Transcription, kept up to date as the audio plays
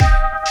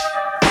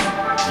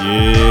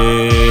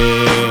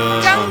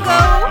Yeah.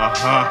 Jungle.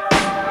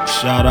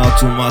 Shout out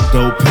to my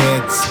dope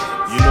heads.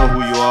 You know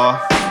who you are.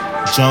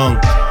 JUNG.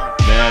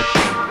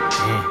 MAGIN.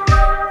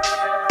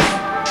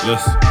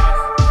 Listen.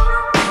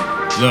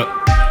 Look,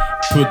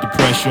 put the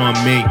pressure on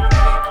me.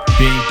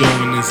 Been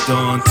doing this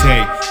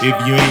Dante. If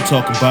you ain't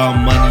talking about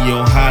money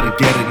or how to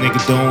get it, nigga,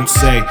 don't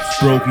say.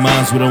 Broke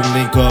minds, we don't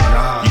link up.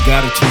 You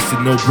got it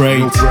twisted, no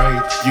braids.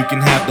 You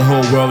can have the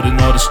whole world and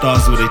all the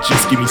stars, but they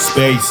just give me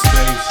space.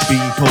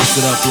 Being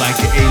posted up like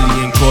an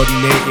alien,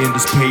 coordinating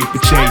this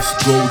paper chase.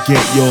 Go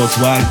get yours,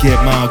 why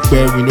get mine?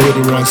 Where we know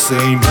they're on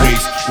same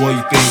race. What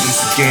you think this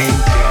is a game?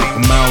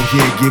 I'm out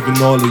here giving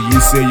all of you.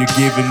 Say you're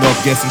giving up,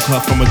 guessing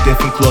cut from a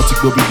different cloth to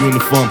go be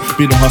uniform.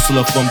 Been a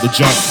hustler from the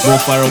jump. No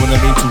fire when I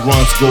mean to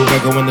run. Go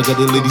gaga when I got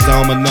the ladies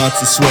down my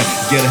nuts. I sweat.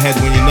 Get ahead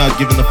when you're not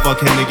giving a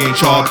fuck. And nigga ain't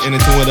charged.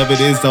 Anything, whatever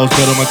it is, that was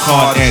better on my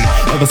card. And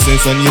ever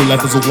since I knew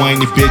life was a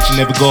whiny bitch, you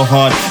never go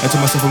hard. I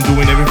told myself I'm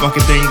doing every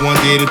fucking thing one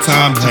day at a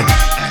time.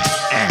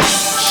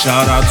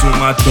 Shout out to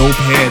my dope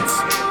heads.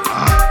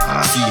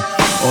 See,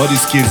 all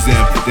these kids,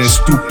 they're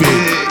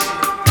stupid.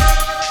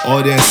 All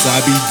that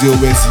Sabi do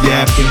is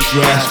yap and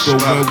trash.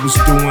 But when we was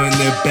doing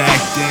it back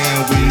then,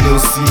 we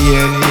don't see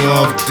any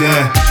of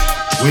that.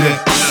 With that,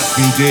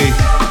 been day.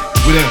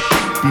 With that,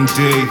 been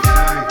day.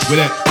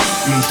 With that,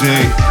 been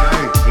day.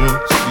 You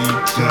don't see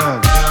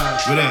that.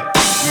 With that,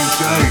 been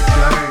day.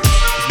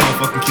 These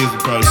motherfucking kids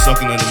are probably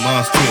sucking on the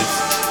mom's tits.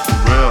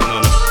 For real.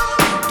 No.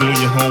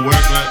 Doing your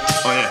homework, right?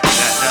 Oh yeah,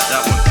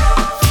 that one.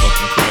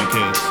 Fucking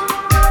crackheads.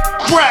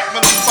 Crack,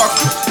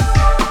 motherfucker.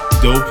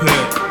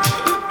 DopeHead.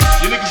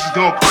 You niggas is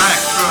gonna crack,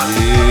 bro.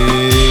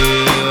 Yeah.